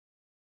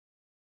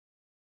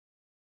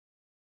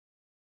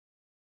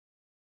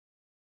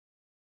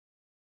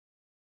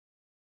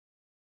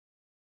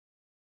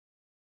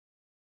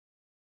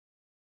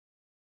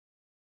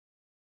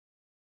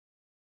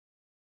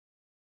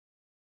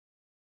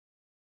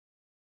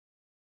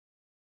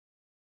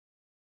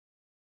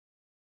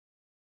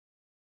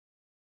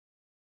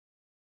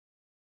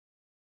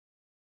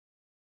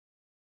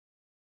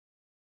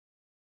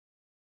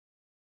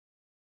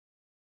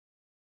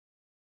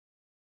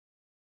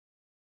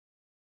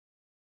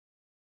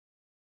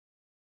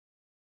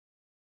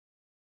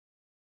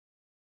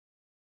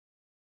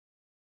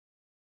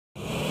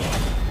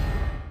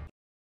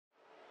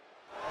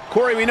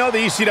Corey, we know the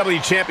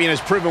ECW champion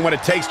has proven what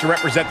it takes to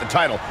represent the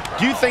title.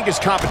 Do you think his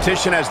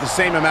competition has the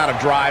same amount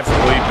of drive?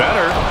 Well, he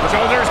better.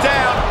 Shoulders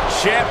down.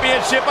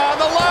 Championship on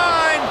the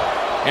line.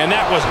 And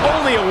that was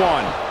only a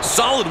 1.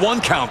 Solid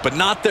 1 count, but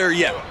not there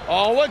yet.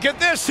 Oh, look at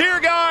this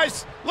here,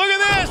 guys. Look at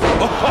this.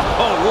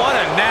 Oh, what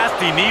a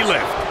nasty knee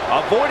lift.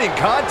 Avoiding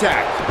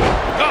contact.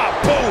 Ah,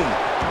 boom.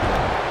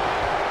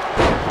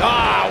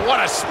 Ah, what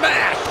a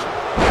smash.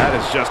 That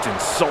is just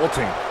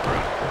insulting.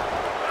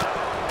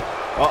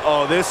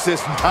 Uh-oh, this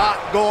is not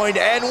going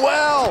to end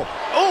well.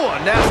 Oh,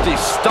 a nasty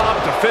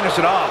stomp to finish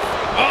it off.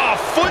 Oh,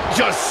 foot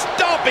just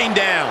stomping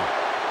down.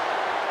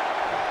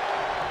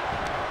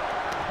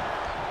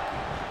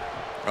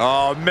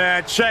 Oh,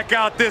 man, check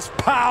out this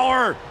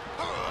power.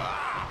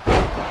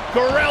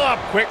 Gorilla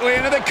quickly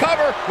into the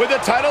cover with the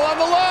title on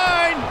the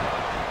line.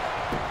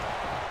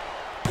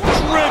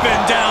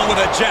 Driven down with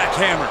a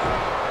jackhammer.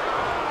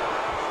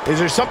 Is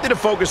there something to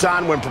focus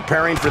on when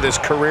preparing for this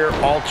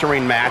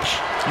career-altering match?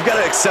 You got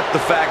to accept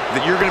the fact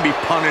that you're going to be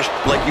punished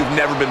like you've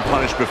never been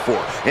punished before,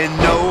 and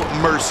no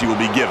mercy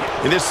will be given.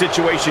 In this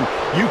situation,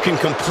 you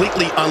can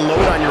completely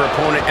unload on your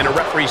opponent, and a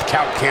referee's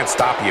count can't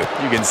stop you.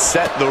 You can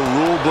set the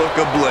rule book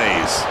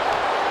ablaze.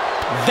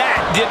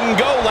 That didn't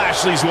go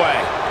Lashley's way.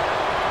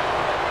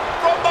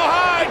 From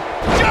behind,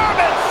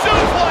 German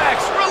suplex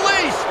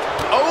released.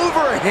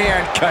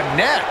 Overhand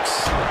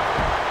connects.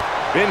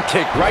 Bin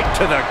kick right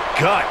to the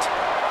gut.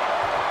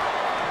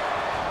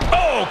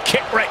 Oh,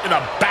 kick right to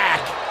the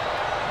back.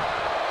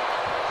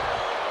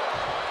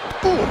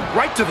 Ooh,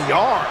 right to the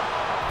arm.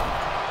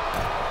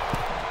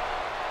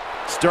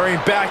 Stirring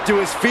back to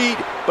his feet,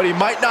 but he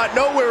might not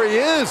know where he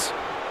is.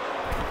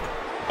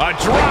 A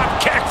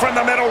drop kick from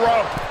the middle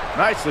rope.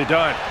 Nicely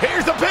done.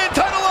 Here's the pin,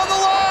 title on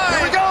the line.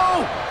 Here we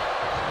go.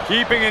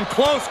 Keeping in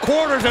close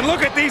quarters, and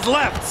look at these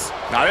lefts.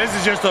 Now this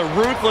is just a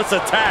ruthless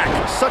attack.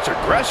 Such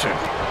aggression.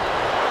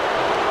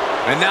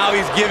 And now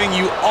he's giving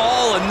you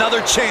all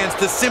another chance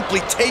to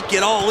simply take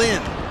it all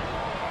in.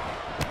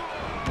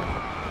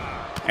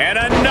 And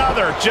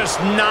another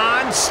just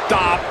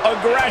non-stop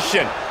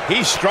aggression.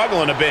 He's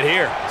struggling a bit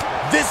here.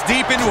 This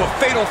deep into a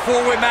fatal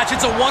 4-way match,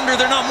 it's a wonder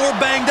they're not more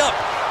banged up.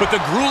 But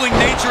the grueling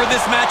nature of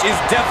this match is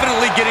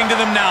definitely getting to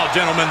them now,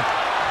 gentlemen.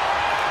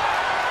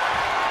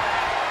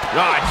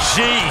 Ah,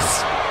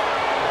 jeez.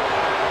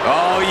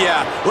 Oh,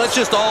 yeah. Let's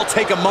just all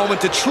take a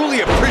moment to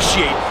truly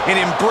appreciate and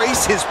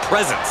embrace his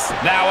presence.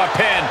 Now a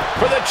pin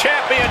for the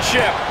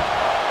championship.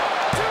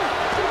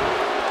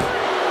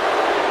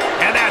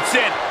 And that's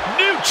it.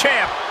 New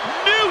champ.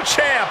 New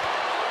champ.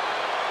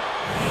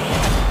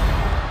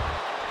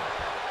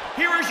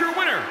 Here is your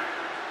winner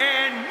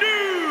and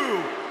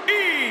new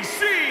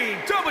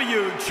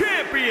ECW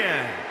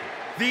champion,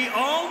 the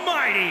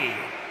almighty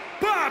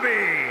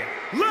Bobby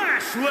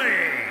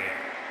Lashley.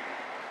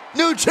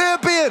 New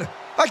champion.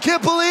 I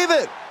can't believe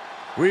it.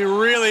 We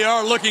really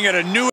are looking at a new